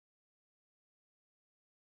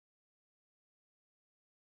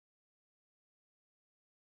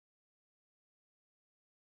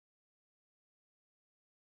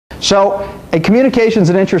So communication is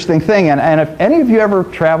an interesting thing, and if any of you ever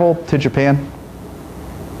traveled to Japan?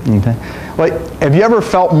 Okay. Like, have you ever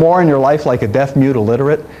felt more in your life like a deaf, mute,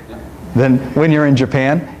 illiterate than when you're in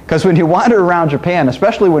Japan? Because when you wander around Japan,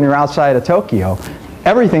 especially when you're outside of Tokyo,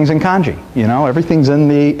 everything's in kanji. You know, everything's in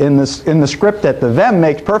the script that to them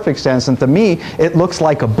makes perfect sense, and to me, it looks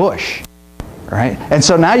like a bush, right? And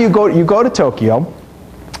so now you go to Tokyo,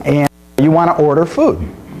 and you want to order food.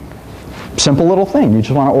 Simple little thing. You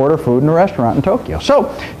just want to order food in a restaurant in Tokyo.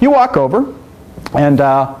 So you walk over, and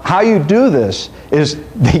how you do this is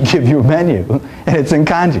they give you a menu, and it's in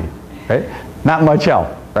kanji, right? Not much help,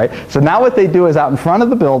 right? So now what they do is out in front of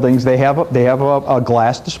the buildings, they have a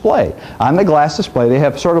glass display. On the glass display, they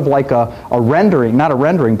have sort of like a rendering, not a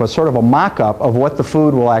rendering, but sort of a mock-up of what the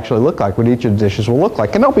food will actually look like, what each of the dishes will look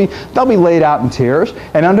like. And they'll be laid out in tiers,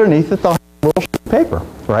 and underneath it they'll have a little sheet of paper,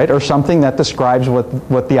 right? Or something that describes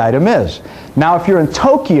what the item is. Now if you're in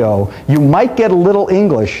Tokyo, you might get a little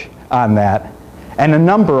English on that, and a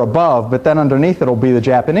number above, but then underneath it'll be the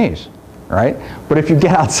Japanese, right? But if you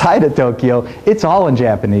get outside of Tokyo, it's all in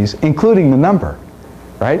Japanese, including the number,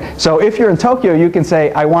 right? So if you're in Tokyo, you can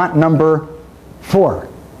say, I want number 4,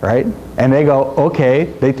 right? And they go, okay,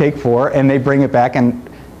 they take 4, and they bring it back, and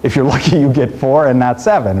if you're lucky, you get 4 and not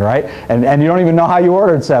 7, right? And you don't even know how you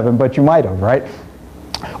ordered 7, but you might have, right?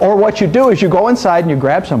 Or what you do is you go inside and you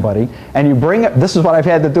grab somebody and you bring it. This is what I've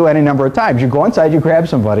had to do any number of times. You go inside, you grab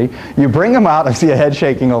somebody, you bring them out. I see a head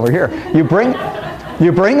shaking over here. You bring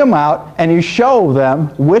them out and you show them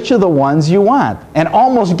which of the ones you want. And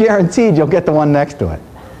almost guaranteed you'll get the one next to it.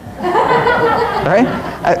 Right?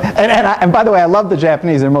 And by the way, I love the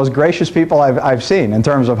Japanese. They're the most gracious people I've seen in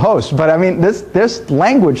terms of hosts. But I mean, this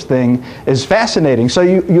language thing is fascinating. So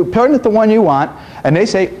you point at the one you want, and they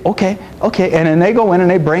say, okay, okay. And then they go in and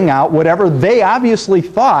they bring out whatever they obviously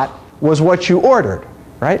thought was what you ordered,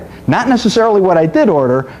 right? Not necessarily what I did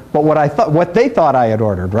order, but what they thought I had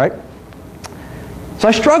ordered, right? So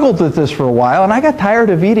I struggled with this for a while, and I got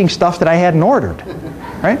tired of eating stuff that I hadn't ordered.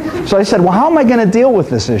 Right? So I said, well, how am I going to deal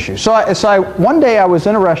with this issue? So one day I was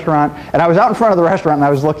in a restaurant, and I was out in front of the restaurant, and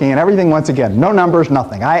I was looking, and everything, once again, no numbers,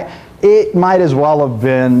 nothing. It might as well have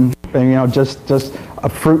been, you know, just a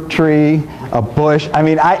fruit tree, a bush. I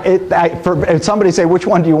mean, if somebody say, which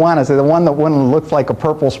one do you want? I say, the one that looks like a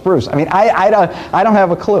purple spruce. I mean, I don't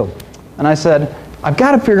have a clue. And I said, I've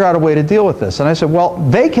got to figure out a way to deal with this. And I said, well,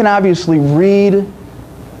 they can obviously read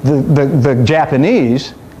the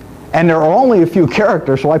Japanese, and there are only a few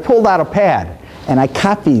characters, so I pulled out a pad and I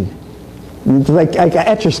copied, like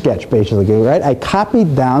Etch-a-Sketch basically, right? I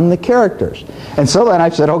copied down the characters. And so then I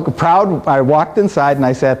said, oh, proud, I walked inside and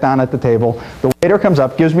I sat down at the table. The waiter comes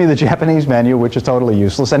up, gives me the Japanese menu, which is totally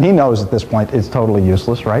useless, and he knows at this point it's totally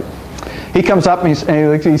useless, right? He comes up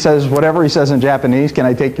and he says, whatever he says in Japanese, can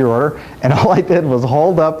I take your order? And all I did was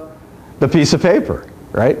hold up the piece of paper,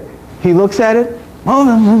 right? He looks at it,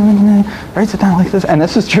 writes it down like this, and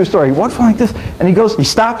this is a true story. He walks like this, and he goes, he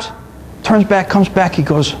stops, turns back, comes back, he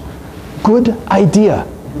goes, good idea.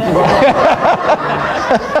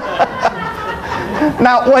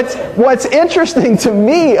 Now, what's interesting to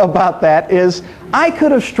me about that is I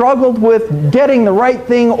could have struggled with getting the right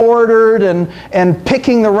thing ordered and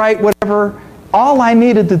picking the right whatever. All I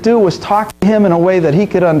needed to do was talk to him in a way that he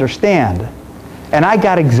could understand. And I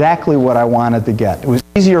got exactly what I wanted to get. It was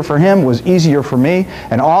easier for him, it was easier for me,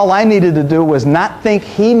 and all I needed to do was not think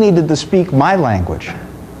he needed to speak my language.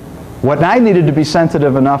 What I needed to be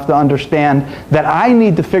sensitive enough to understand that I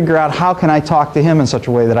need to figure out how can I talk to him in such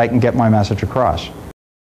a way that I can get my message across.